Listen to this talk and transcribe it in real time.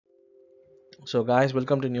So guys,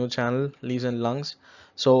 welcome to new channel Leaves and Lungs.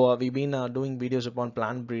 We've been doing videos upon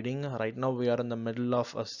plant breeding. Right now we are in the middle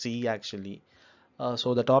of a sea actually.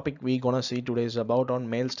 So the topic we're gonna see today is about on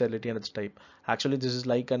male sterility and its type. Actually, this is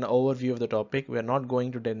like an overview of the topic. We are not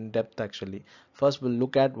going to in depth actually. First, we'll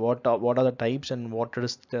look at what are the types and what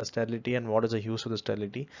is the sterility and what is the use of the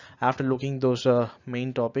sterility. After looking those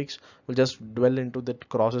main topics, we'll just dwell into the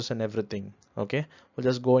crosses and everything. Okay, we'll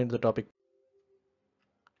just go into the topic.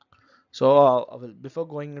 Before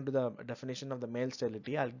going into the definition of the male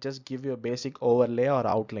sterility, I'll just give you a basic overlay or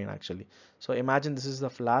outline actually. So imagine this is the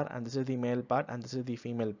flower and this is the male part and this is the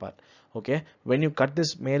female part. Okay, when you cut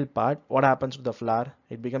this male part, what happens to the flower?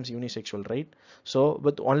 It becomes unisexual, right? So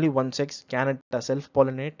with only one sex, can it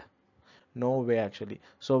self-pollinate? No way actually.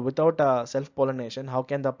 So without self-pollination, how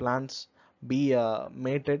can the plants be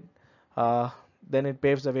mated? Uh, then it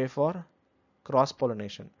paves the way for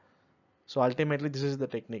cross-pollination. So ultimately, this is the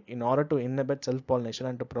technique. In order to inhibit self-pollination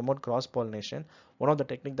and to promote cross-pollination, one of the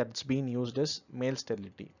technique that's been used is male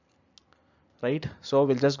sterility, right? So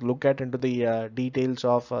we'll just look at into the details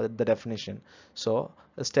of the definition. So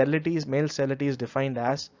sterility is male sterility is defined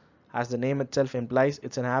as the name itself implies,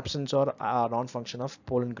 it's an absence or non-function of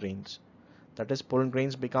pollen grains. That is, pollen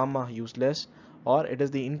grains become useless, or it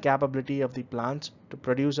is the incapability of the plants to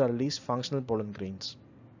produce or release functional pollen grains.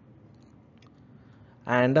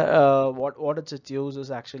 And what its use is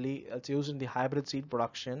actually it's used in the hybrid seed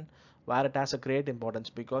production, where it has a great importance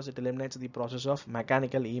because it eliminates the process of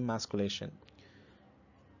mechanical emasculation.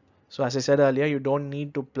 So as I said earlier, you don't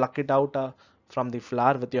need to pluck it out from the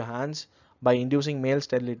flower with your hands. By inducing male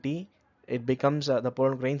sterility, it becomes the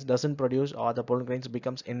pollen grains doesn't produce, or the pollen grains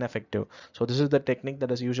becomes ineffective. So this is the technique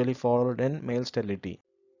that is usually followed in male sterility.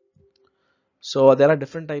 So there are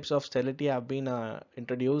different types of sterility have been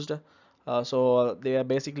introduced. There are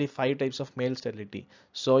basically five types of male sterility.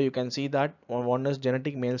 So you can see that one is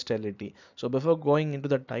genetic male sterility. So before going into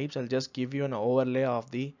the types, I'll just give you an overlay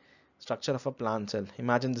of the structure of a plant cell.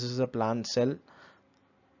 Imagine this is a plant cell.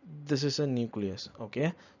 This is a nucleus.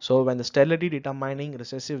 Okay. So when the sterility determining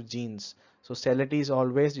recessive genes. So sterility is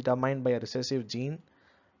always determined by a recessive gene.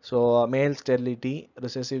 So male sterility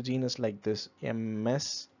recessive gene is like this,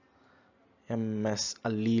 MS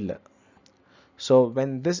allele. So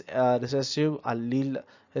when this recessive allele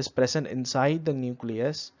is present inside the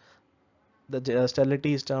nucleus, the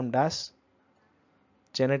sterility is termed as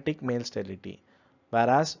genetic male sterility.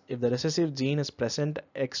 Whereas if the recessive gene is present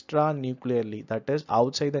extranuclearly, that is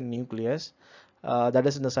outside the nucleus, that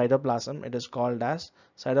is in the cytoplasm, it is called as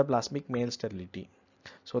cytoplasmic male sterility.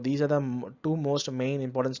 So these are the two most main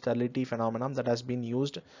important sterility phenomenon that has been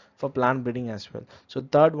used for plant breeding as well. So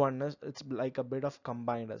third one is it's like a bit of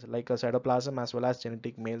combined, as like a cytoplasm as well as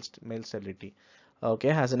genetic male sterility. Okay,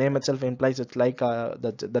 as the name itself implies, it's like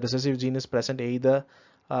the recessive gene is present either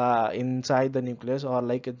inside the nucleus or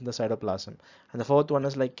like in the cytoplasm. And the fourth one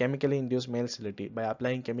is like chemically induced male sterility. By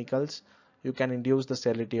applying chemicals, you can induce the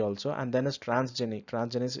sterility also. And then is transgenic.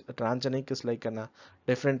 Transgenic is like a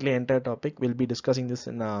differently entire topic. We'll be discussing this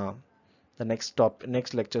in the next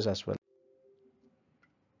lectures as well.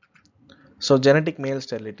 So genetic male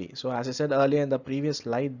sterility. So as I said earlier in the previous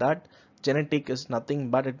slide, that genetic is nothing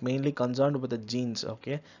but it mainly concerned with the genes.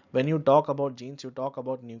 Okay, when you talk about genes, you talk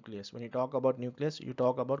about nucleus. When you talk about nucleus, you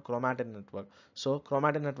talk about chromatin network. So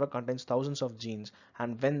chromatin network contains thousands of genes,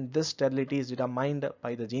 and when this sterility is determined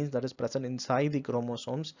by the genes that is present inside the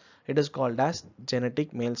chromosomes, it is called as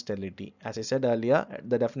genetic male sterility. As I said earlier,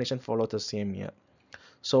 the definition follows the same here.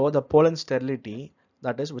 So the pollen sterility,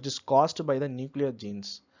 that is which is caused by the nuclear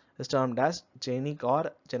genes, is termed as genic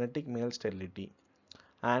or genetic male sterility,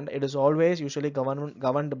 and it is always usually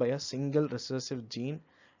governed by a single recessive gene,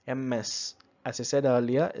 MS. As I said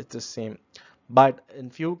earlier, it's the same, but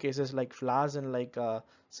in few cases like flowers and like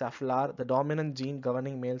safflower, the dominant gene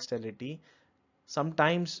governing male sterility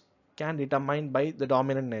sometimes can determined by the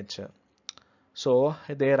dominant nature. So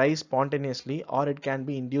they rise spontaneously or it can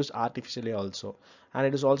be induced artificially also, and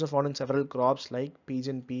it is also found in several crops like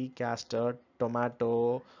pigeon pea, castor,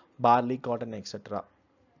 tomato, barley, cotton, etc.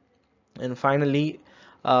 And finally,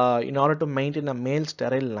 in order to maintain a male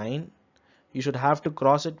sterile line, you should have to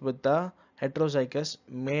cross it with the heterozygous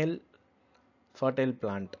male fertile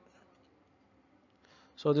plant.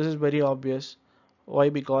 So this is very obvious. Why?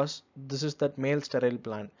 Because this is that male sterile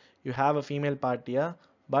plant. You have a female part here,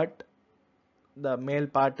 but the male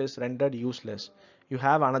part is rendered useless. You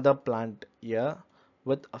have another plant here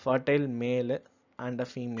with a fertile male and a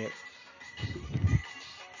female.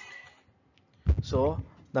 So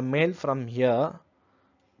the male from here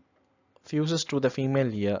fuses to the female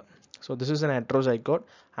here. So this is an heterozygote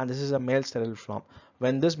and this is a male sterile form.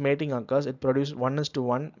 When this mating occurs, it produces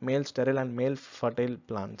 1:1 male sterile and male fertile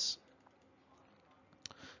plants.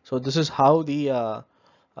 So this is how the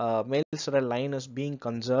male sterile line is being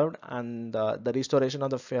conserved, and the restoration of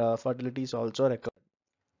the fertility is also recorded.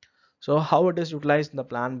 So how it is utilized in the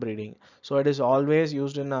plant breeding? So it is always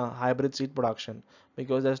used in a hybrid seed production,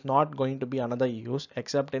 because there's not going to be another use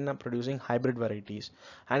except in producing hybrid varieties,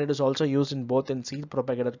 and it is also used in both in seed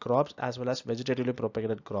propagated crops as well as vegetatively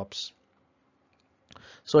propagated crops.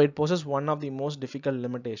 So it poses one of the most difficult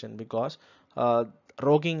limitation, because uh,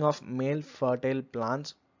 rogging of male fertile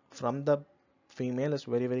plants from the female is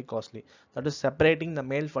very costly. That is, separating the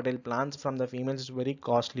male fertile plants from the females is very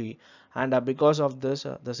costly, and because of this,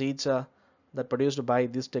 the seeds that produced by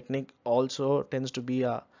this technique also tends to be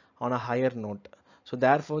on a higher note. So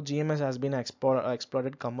therefore, GMS has been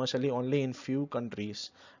exploited commercially only in few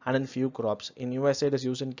countries and in few crops. In USA, it is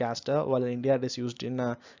used in castor, while in India, it is used in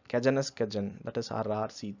Cajanus cajan, that is RR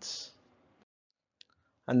seeds.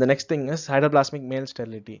 And the next thing is cytoplasmic male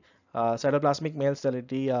sterility. Cytoplasmic male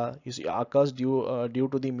sterility occurs due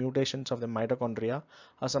to the mutations of the mitochondria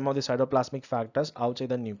or some of the cytoplasmic factors outside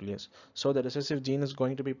the nucleus. So the recessive gene is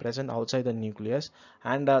going to be present outside the nucleus,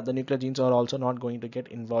 and the nuclear genes are also not going to get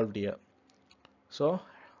involved here. So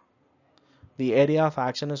the area of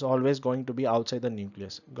action is always going to be outside the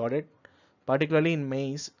nucleus. Got it? Particularly in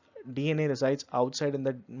maize, DNA resides outside in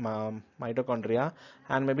the mitochondria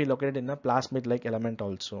and may be located in a plasmid-like element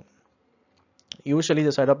also. Usually, the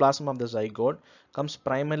cytoplasm of the zygote comes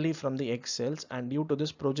primarily from the egg cells, and due to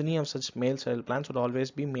this, progeny of such male sterile plants would always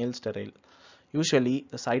be male sterile. Usually,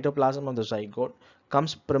 the cytoplasm of the zygote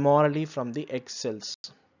comes primarily from the egg cells,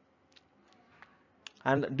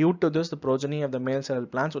 and due to this, the progeny of the male sterile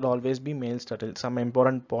plants would always be male sterile. Some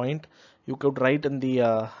important point you could write in the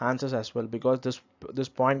answers as well, because this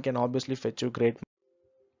point can obviously fetch you great.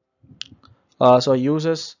 So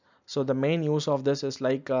uses, so the main use of this is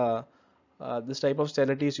like this type of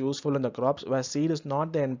sterility is useful in the crops where seed is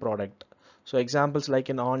not the end product. So examples like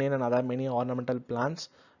in onion and other many ornamental plants,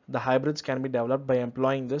 the hybrids can be developed by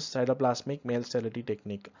employing this cytoplasmic male sterility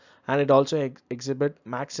technique, and it also exhibit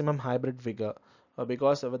maximum hybrid vigor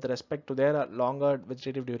because with respect to their longer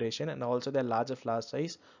vegetative duration and also their larger flower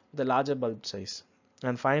size, the larger bulb size.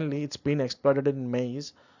 And finally, it's been exploited in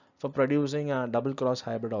maize for producing a double cross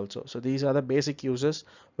hybrid also. So these are the basic uses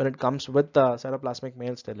when it comes with cytoplasmic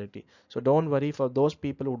male sterility. So don't worry, for those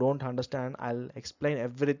people who don't understand, I'll explain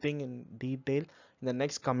everything in detail in the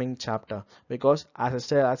next coming chapter, because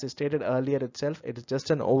as I stated earlier itself, it is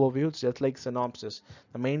just an overview. It's just like synopsis.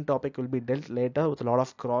 The main topic will be dealt later with a lot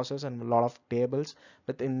of crosses and a lot of tables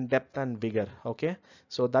with in depth and vigor. Okay,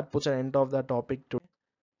 so that puts an end of the topic to.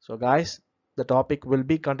 So guys, the topic will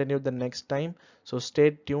be continued the next time, so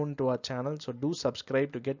stay tuned to our channel. So do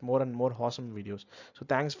subscribe to get more and more awesome videos. So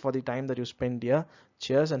thanks for the time that you spent here.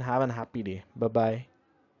 Cheers and have a happy day. Bye bye.